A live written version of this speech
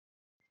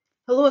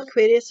Hello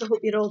Aquarius, I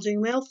hope you're all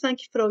doing well. Thank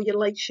you for all your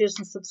likes, shares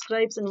and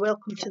subscribes and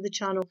welcome to the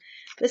channel.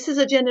 This is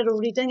a general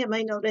reading, it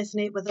might not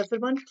resonate with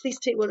everyone. Please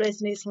take what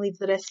resonates and leave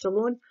the rest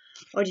alone,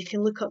 or you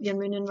can look up your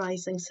moon and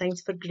rising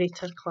signs for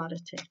greater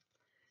clarity.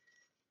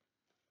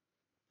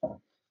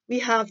 We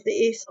have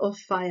the Ace of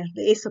Fire,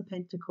 the Ace of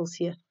Pentacles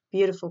here.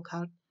 Beautiful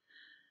card.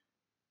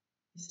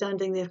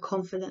 Standing there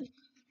confident.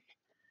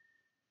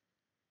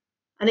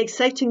 An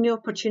exciting new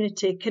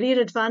opportunity, career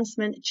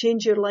advancement,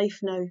 change your life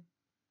now.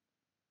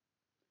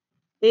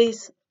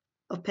 Ace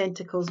of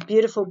Pentacles,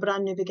 beautiful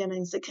brand new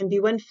beginnings. It can be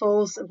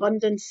windfalls,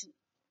 abundance,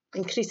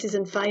 increases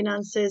in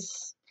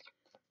finances.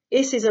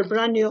 Aces are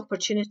brand new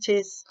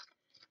opportunities.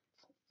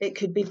 It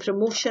could be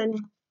promotion,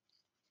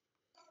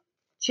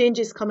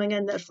 changes coming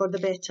in that are for the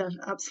better.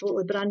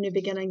 Absolutely brand new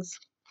beginnings.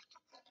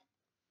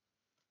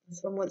 This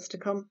one wants to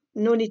come.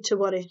 No need to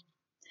worry.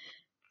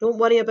 Don't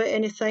worry about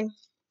anything.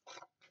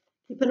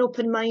 Keep an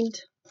open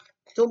mind.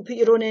 Don't put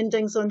your own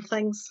endings on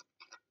things.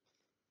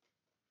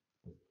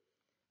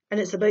 And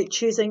it's about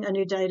choosing a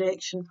new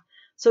direction.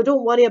 So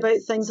don't worry about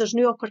things. There's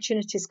new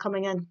opportunities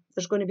coming in.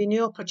 There's going to be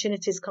new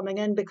opportunities coming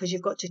in because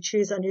you've got to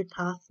choose a new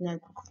path now.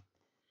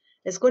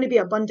 It's going to be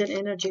abundant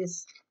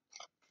energies.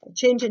 A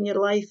change in your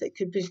life. It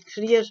could be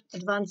career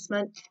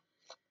advancement.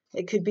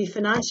 It could be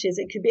finances.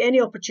 It could be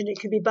any opportunity. It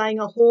could be buying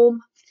a home.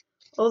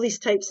 All these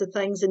types of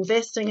things.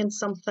 Investing in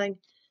something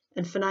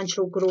and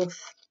financial growth.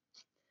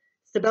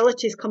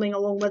 Stability is coming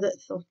along with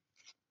it though.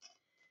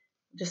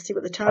 Just see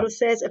what the tarot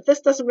says. If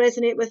this doesn't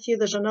resonate with you,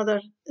 there's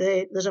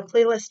there's a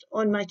playlist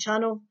on my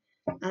channel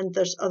and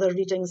there's other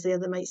readings there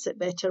that might sit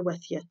better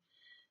with you.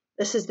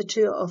 This is the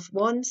Two of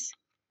Wands.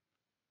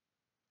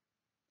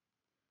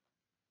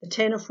 The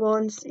Ten of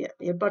Wands. Yeah,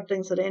 your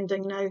birdings are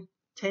ending now.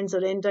 Tens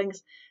are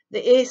endings.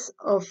 The Ace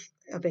of,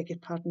 I beg your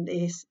pardon,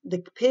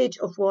 the Page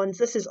of Wands.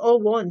 This is all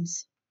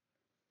Wands.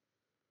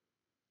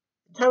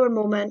 Tower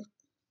moment.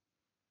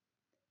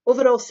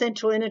 Overall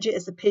central energy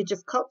is the Page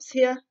of Cups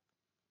here.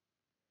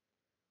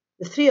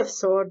 The Three of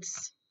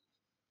Swords,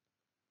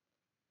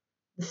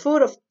 the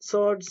Four of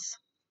Swords,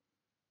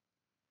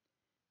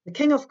 the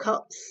King of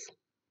Cups,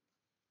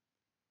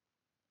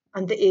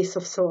 and the Ace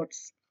of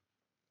Swords.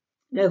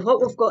 Now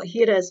what we've got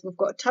here is we've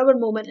got a tower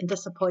moment and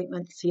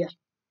disappointments here.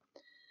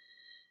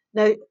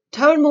 Now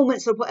tower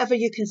moments are whatever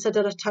you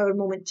consider a tower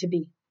moment to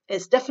be.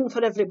 It's different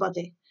for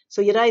everybody.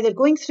 So you're either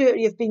going through it or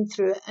you've been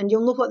through it, and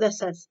you'll know what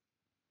this is.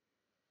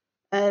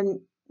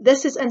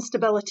 This is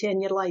instability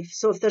in your life.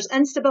 So if there's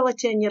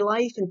instability in your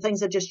life and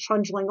things are just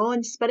trundling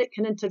on, Spirit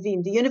can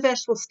intervene. The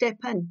universe will step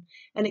in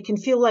and it can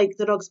feel like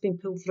the rug's been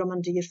pulled from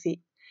under your feet.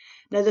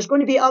 Now there's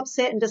going to be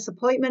upset and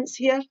disappointments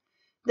here.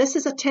 This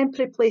is a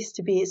temporary place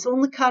to be. It's the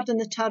only card in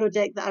the tarot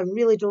deck that I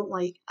really don't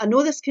like. I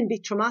know this can be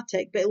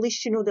traumatic, but at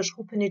least you know there's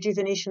hope and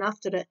rejuvenation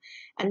after it.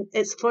 And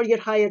it's for your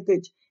higher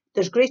good.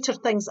 There's greater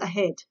things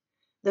ahead.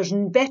 There's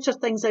better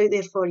things out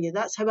there for you.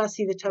 That's how I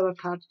see the Tower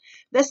card.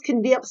 This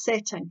can be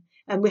upsetting.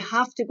 And we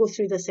have to go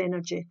through this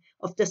energy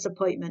of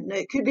disappointment. Now,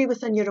 it could be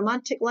within your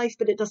romantic life,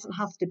 but it doesn't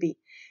have to be.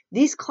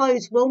 These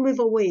clouds will move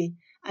away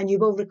and you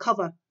will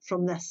recover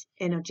from this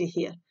energy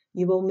here.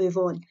 You will move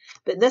on.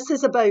 But this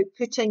is about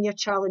putting your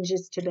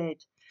challenges to bed.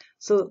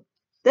 So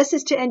this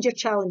is to end your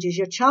challenges.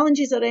 Your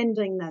challenges are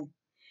ending now.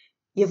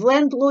 You've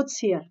learned loads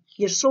here.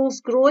 Your soul's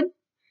grown.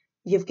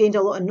 You've gained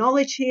a lot of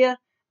knowledge here.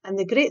 And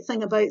the great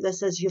thing about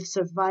this is you've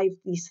survived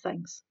these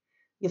things.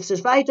 You've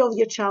survived all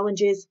your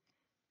challenges.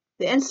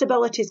 The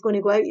instability is going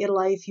to go out of your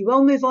life. You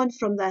will move on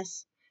from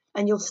this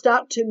and you'll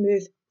start to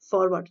move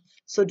forward.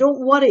 So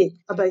don't worry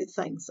about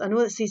things. I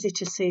know it's easy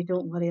to say,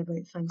 don't worry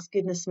about things.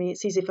 Goodness me,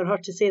 it's easy for her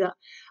to say that.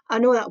 I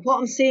know that. What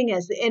I'm saying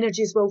is the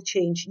energies will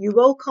change. You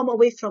will come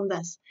away from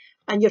this.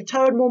 And your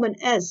tower moment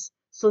is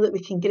so that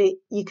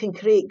you can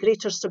create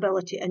greater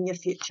stability in your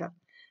future.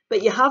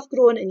 But you have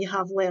grown and you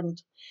have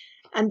learned.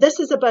 And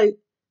this is about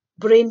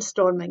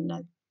brainstorming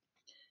now.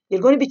 You're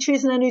going to be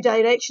choosing a new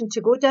direction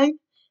to go down.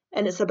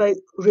 And it's about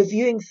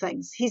reviewing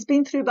things. He's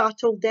been through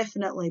battle,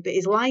 definitely, but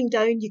he's lying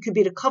down. You could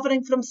be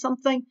recovering from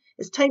something.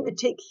 It's time to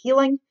take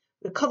healing,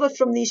 recover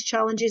from these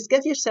challenges,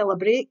 give yourself a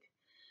break.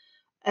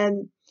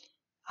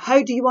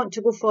 How do you want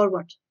to go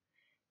forward?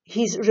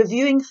 He's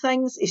reviewing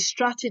things, he's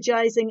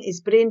strategizing,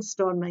 he's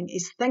brainstorming,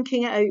 he's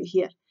thinking it out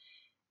here.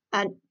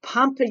 And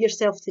pamper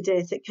yourself to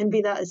death. It can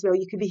be that as well.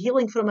 You could be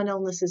healing from an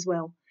illness as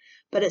well.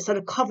 But it's a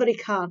recovery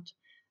card.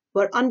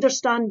 We're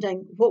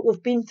understanding what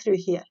we've been through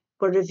here.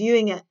 We're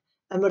reviewing it.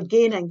 And we're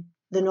gaining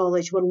the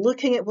knowledge. We're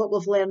looking at what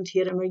we've learned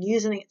here and we're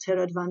using it to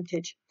our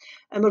advantage.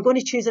 And we're going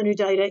to choose a new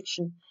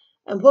direction.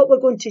 And what we're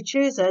going to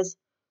choose is,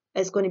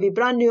 it's going to be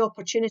brand new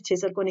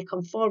opportunities are going to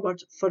come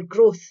forward for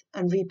growth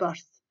and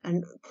rebirth.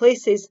 And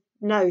places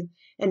now,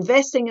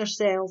 investing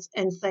yourselves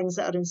in things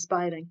that are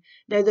inspiring.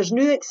 Now there's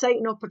new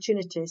exciting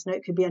opportunities. Now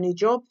it could be a new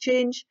job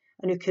change,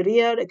 a new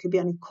career, it could be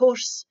a new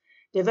course,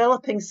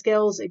 developing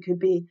skills, it could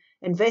be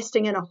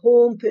investing in a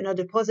home, putting a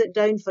deposit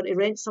down for to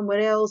rent somewhere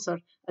else, or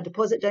a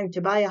deposit down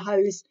to buy a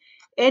house,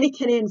 any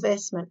kind of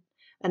investment,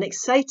 an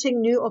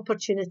exciting new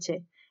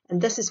opportunity. And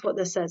this is what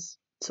this is.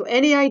 So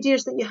any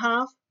ideas that you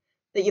have,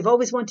 that you've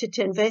always wanted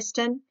to invest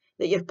in,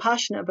 that you're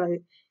passionate about.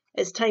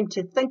 It's time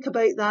to think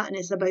about that, and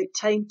it's about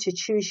time to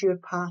choose your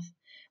path.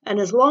 And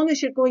as long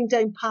as you're going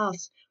down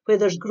paths where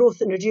there's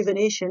growth and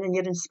rejuvenation and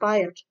you're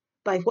inspired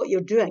by what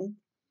you're doing,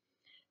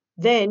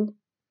 then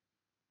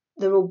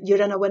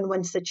you're in a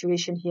win-win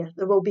situation here.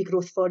 There will be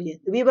growth for you.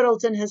 The wee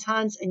world's in his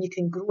hands and you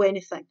can grow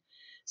anything.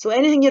 So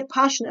anything you're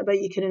passionate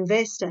about, you can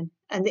invest in,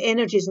 and the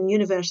energies in the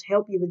universe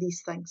help you with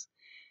these things,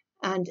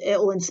 and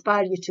it'll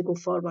inspire you to go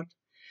forward.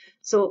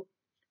 So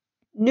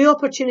new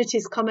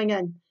opportunities coming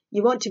in.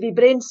 You want to be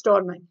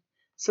brainstorming.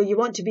 So you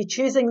want to be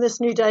choosing this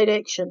new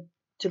direction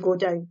to go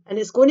down, and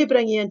it's going to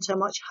bring you into a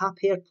much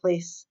happier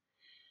place.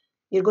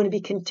 You're going to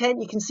be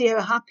content. You can see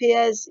how happy he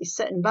is. He's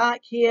sitting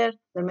back here.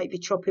 There might be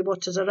choppy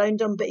waters around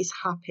him, but he's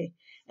happy.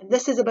 And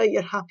this is about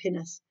your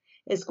happiness.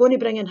 It's going to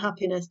bring in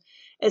happiness.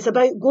 It's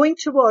about going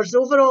towards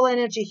overall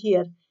energy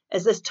here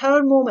as this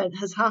tower moment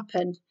has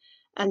happened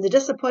and the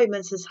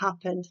disappointments has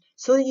happened,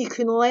 so that you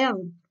can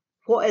learn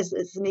what is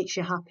it that makes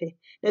you happy.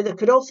 Now, there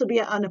could also be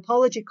an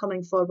apology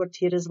coming forward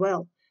here as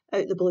well,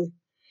 out the blue.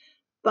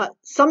 But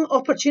some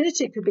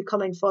opportunity could be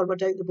coming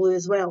forward out the blue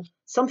as well.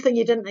 Something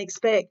you didn't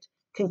expect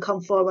can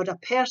come forward. A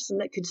person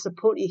that could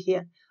support you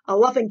here. A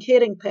loving,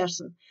 caring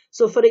person.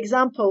 So, for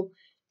example,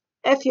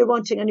 if you're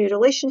wanting a new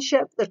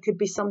relationship, there could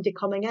be somebody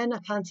coming in, a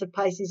Cancer,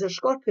 Pisces or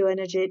Scorpio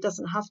energy. It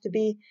doesn't have to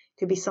be. It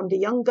could be somebody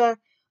younger,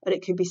 or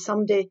it could be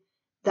somebody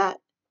that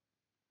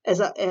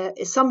is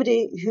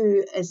somebody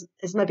who is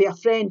maybe a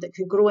friend that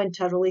could grow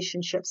into a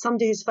relationship.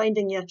 Somebody who's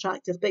finding you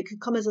attractive, but it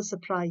could come as a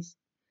surprise.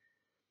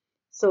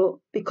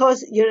 So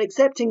because you're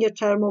accepting your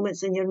tower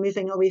moments and you're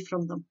moving away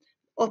from them,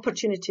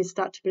 opportunities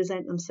start to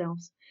present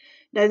themselves.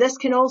 Now, this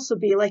can also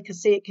be, like I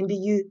say, it can be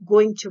you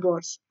going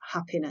towards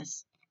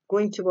happiness,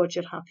 going towards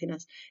your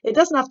happiness. It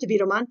doesn't have to be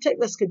romantic.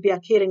 This could be a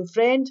caring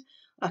friend,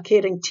 a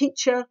caring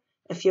teacher.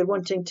 If you're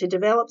wanting to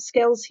develop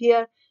skills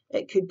here,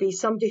 it could be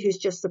somebody who's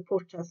just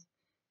supportive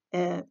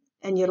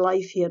in your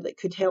life here that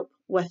could help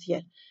with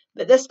you.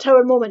 But this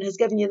tower moment has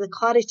given you the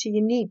clarity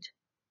you need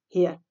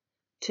here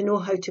to know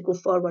how to go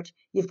forward.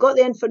 You've got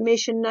the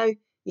information now.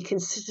 You can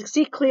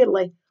see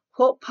clearly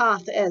what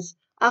path it is.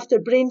 After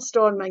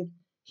brainstorming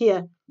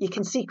here, you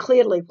can see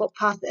clearly what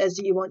path it is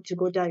that you want to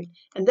go down.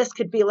 And this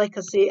could be, like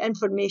I say,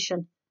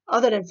 information,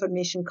 other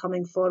information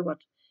coming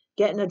forward.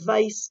 Getting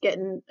advice,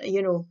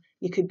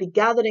 you could be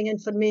gathering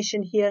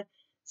information here.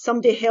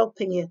 Somebody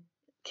helping you,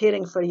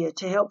 caring for you,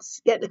 to help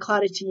get the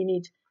clarity you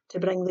need to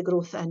bring the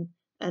growth in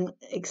and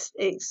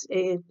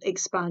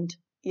expand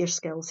your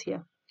skills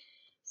here.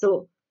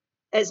 So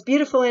it's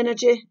beautiful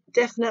energy,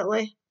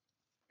 definitely.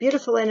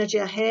 Beautiful energy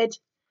ahead.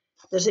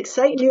 There's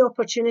exciting new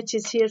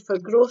opportunities here for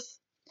growth,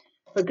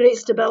 for great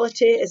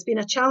stability. It's been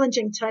a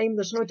challenging time,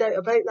 there's no doubt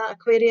about that,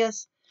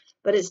 Aquarius.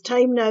 But it's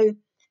time now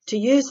to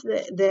use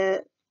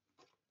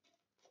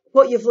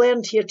what you've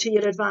learned here to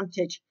your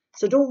advantage.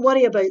 So don't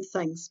worry about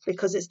things,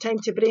 because it's time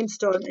to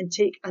brainstorm and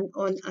take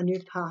on a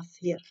new path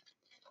here.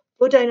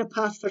 Go down a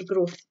path for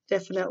growth,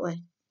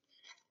 definitely.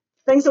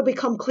 Things will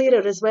become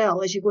clearer as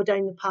well as you go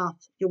down the path.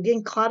 You'll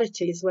gain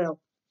clarity as well.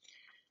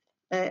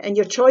 And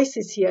your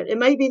choices here. It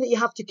might be that you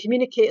have to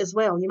communicate as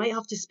well. You might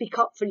have to speak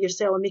up for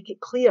yourself and make it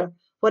clear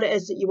what it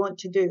is that you want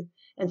to do.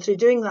 And through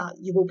doing that,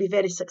 you will be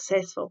very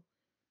successful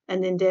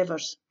in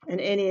endeavours, in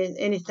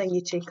anything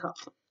you take up.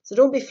 So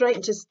don't be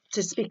frightened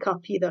to speak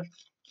up either.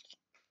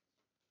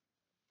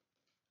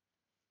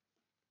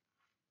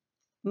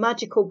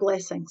 Magical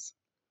blessings.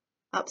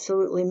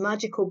 Absolutely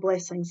magical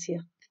blessings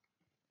here.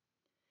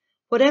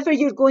 Whatever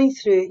you're going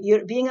through,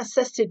 you're being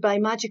assisted by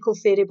magical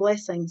fairy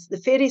blessings. The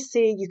fairies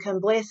say you can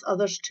bless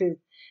others too.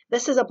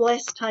 This is a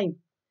blessed time.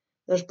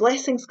 There's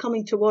blessings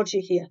coming towards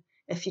you here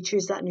if you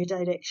choose that new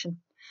direction.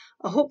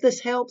 I hope this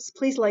helps.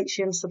 Please like,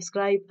 share and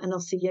subscribe, and I'll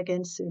see you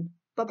again soon.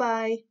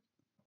 Bye-bye.